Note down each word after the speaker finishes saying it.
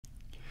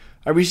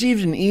I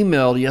received an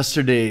email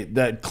yesterday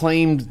that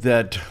claimed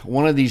that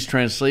one of these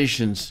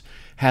translations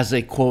has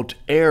a, quote,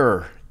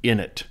 error in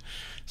it.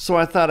 So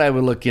I thought I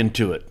would look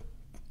into it.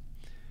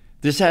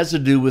 This has to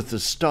do with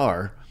the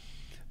star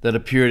that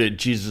appeared at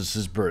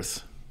Jesus'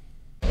 birth.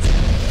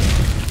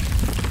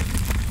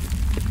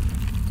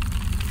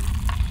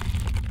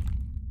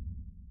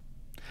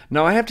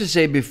 Now, I have to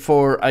say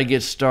before I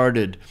get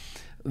started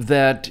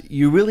that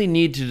you really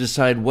need to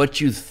decide what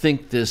you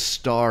think this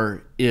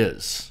star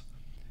is.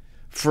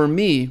 For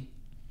me,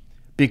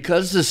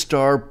 because the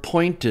star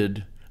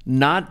pointed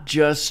not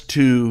just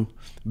to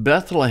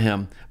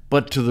Bethlehem,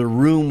 but to the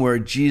room where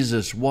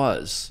Jesus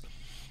was,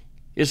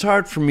 it's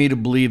hard for me to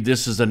believe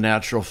this is a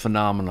natural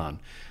phenomenon.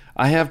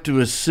 I have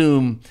to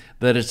assume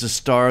that it's a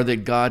star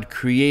that God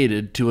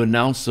created to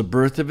announce the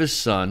birth of his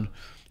son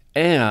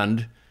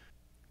and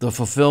the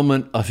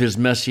fulfillment of his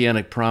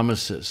messianic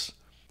promises.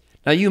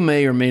 Now, you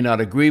may or may not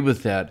agree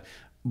with that,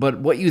 but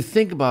what you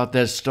think about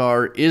that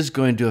star is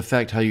going to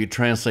affect how you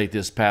translate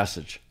this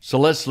passage. So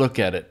let's look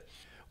at it.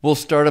 We'll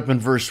start up in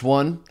verse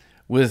 1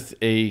 with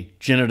a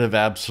genitive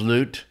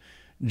absolute.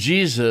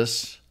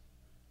 Jesus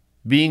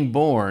being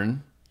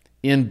born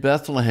in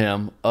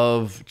Bethlehem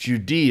of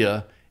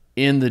Judea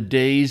in the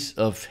days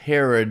of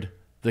Herod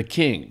the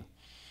king.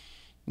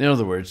 In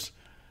other words,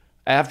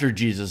 after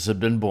Jesus had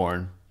been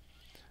born,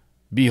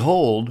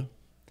 behold,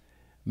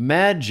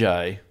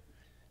 Magi,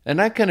 and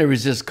I kind of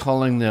resist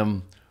calling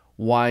them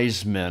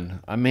wise men.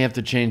 I may have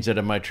to change that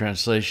in my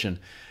translation.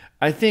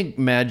 I think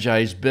Magi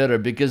is better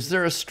because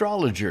they're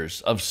astrologers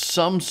of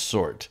some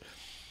sort.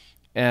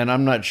 And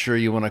I'm not sure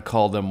you want to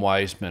call them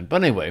wise men.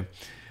 But anyway,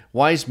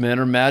 wise men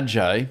or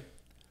Magi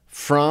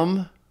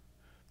from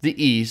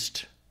the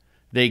east,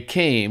 they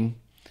came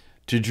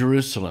to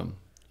Jerusalem,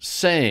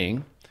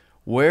 saying,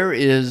 where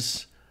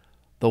is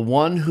the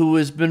one who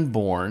has been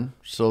born?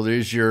 So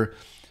there's your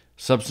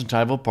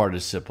substantival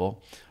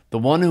participle. The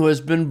one who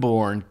has been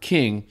born,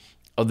 King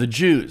of the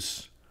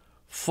Jews.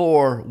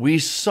 For we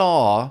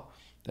saw,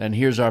 and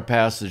here's our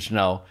passage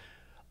now,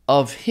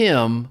 of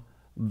him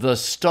the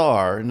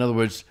star. In other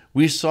words,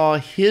 we saw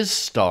his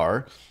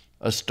star,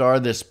 a star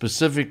that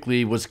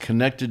specifically was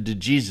connected to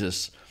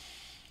Jesus.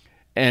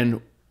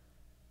 And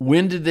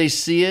when did they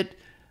see it?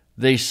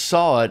 They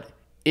saw it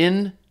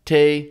in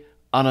Te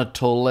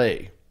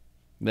Anatole.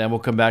 Then we'll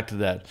come back to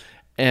that.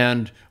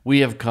 And we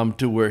have come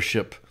to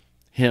worship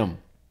him.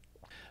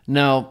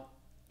 Now,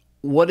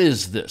 what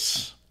is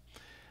this?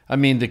 I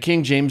mean, the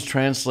King James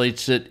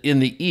translates it in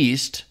the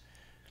East.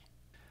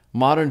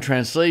 Modern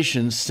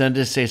translations tend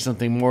to say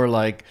something more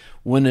like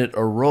when it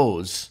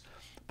arose.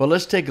 But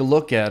let's take a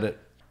look at it.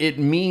 It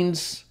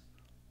means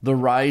the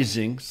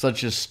rising,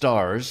 such as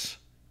stars.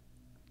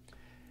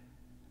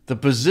 The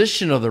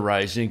position of the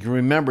rising, you can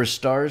remember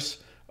stars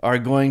are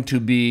going to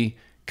be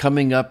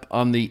coming up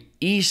on the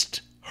east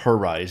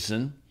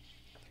horizon.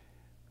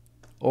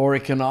 Or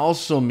it can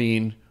also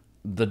mean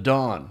the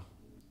dawn.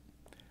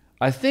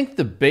 I think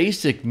the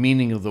basic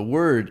meaning of the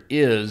word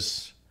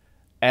is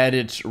at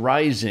its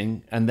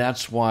rising, and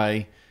that's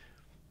why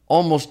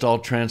almost all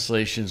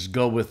translations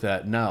go with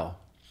that now.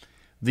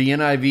 The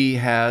NIV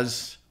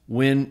has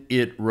when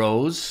it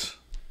rose,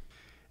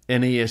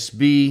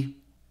 NASB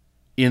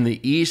in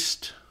the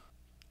east,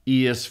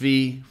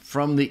 ESV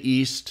from the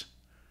east,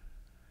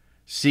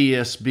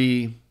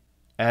 CSB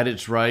at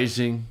its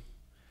rising,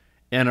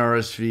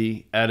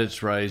 NRSV at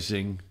its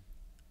rising,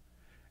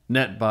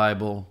 Net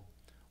Bible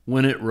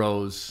when it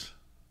rose,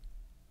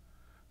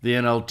 the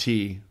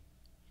NLT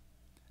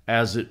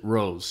as it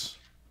rose.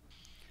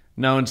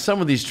 Now, in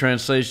some of these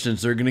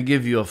translations, they're going to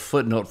give you a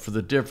footnote for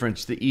the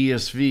difference. The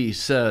ESV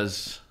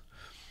says,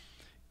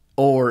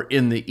 or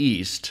in the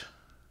east.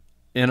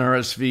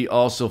 NRSV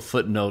also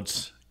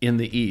footnotes in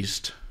the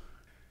east.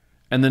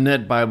 And the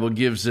Net Bible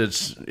gives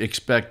its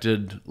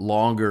expected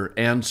longer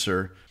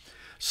answer.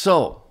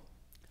 So,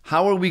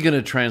 how are we going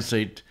to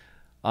translate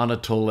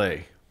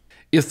Anatole?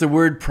 If the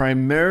word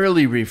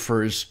primarily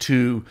refers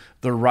to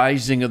the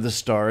rising of the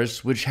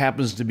stars, which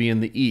happens to be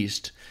in the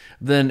east,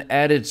 then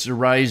at its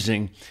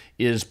rising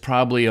is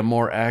probably a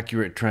more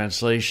accurate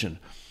translation.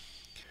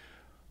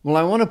 Well,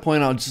 I want to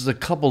point out just a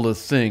couple of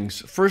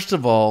things. First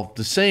of all,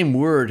 the same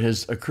word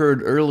has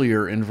occurred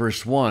earlier in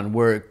verse 1,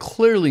 where it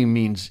clearly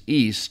means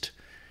east.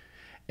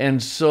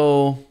 And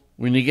so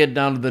when you get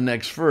down to the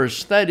next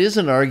verse, that is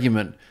an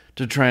argument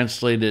to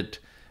translate it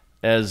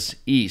as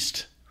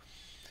east.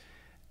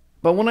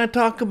 But when I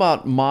talk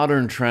about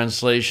modern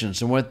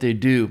translations and what they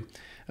do,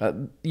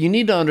 you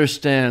need to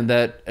understand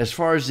that as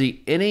far as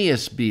the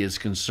NASB is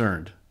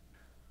concerned,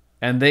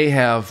 and they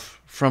have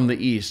from the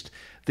East,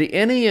 the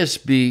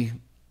NASB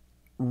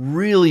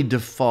really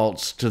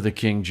defaults to the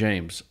King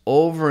James.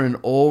 Over and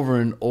over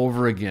and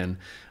over again,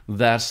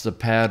 that's the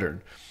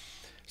pattern.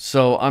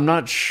 So I'm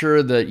not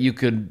sure that you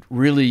could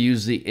really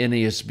use the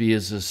NASB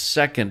as a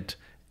second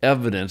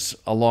evidence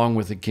along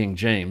with the King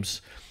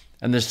James.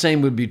 And the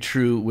same would be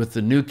true with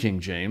the New King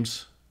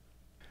James.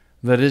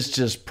 That is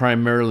just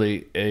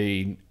primarily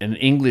an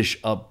English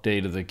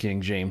update of the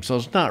King James, so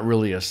it's not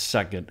really a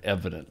second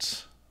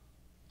evidence.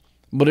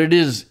 But it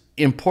is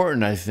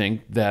important, I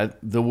think, that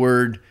the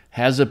word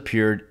has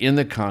appeared in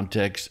the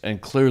context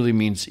and clearly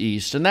means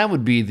east. And that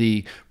would be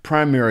the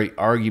primary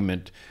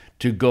argument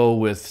to go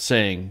with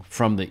saying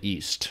from the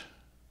east.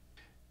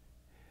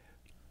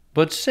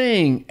 But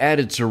saying at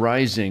its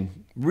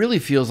arising really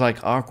feels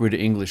like awkward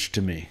English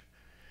to me.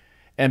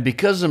 And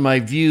because of my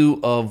view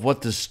of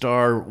what the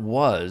star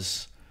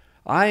was,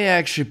 I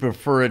actually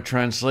prefer a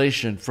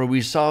translation, for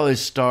we saw a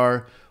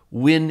star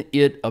when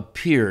it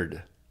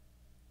appeared.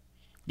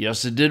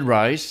 Yes, it did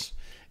rise.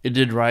 It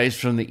did rise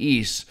from the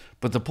east.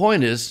 But the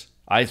point is,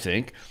 I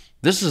think,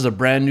 this is a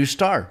brand new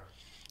star.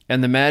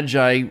 And the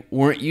Magi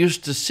weren't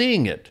used to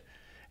seeing it.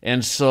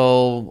 And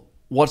so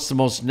what's the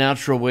most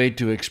natural way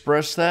to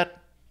express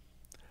that?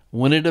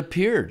 When it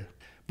appeared.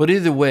 But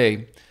either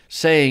way,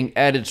 saying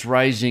at its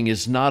rising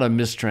is not a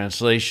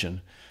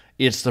mistranslation.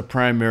 It's the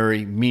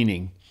primary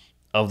meaning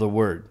of the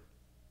word.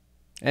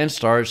 And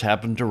stars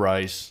happen to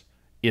rise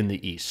in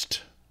the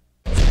east.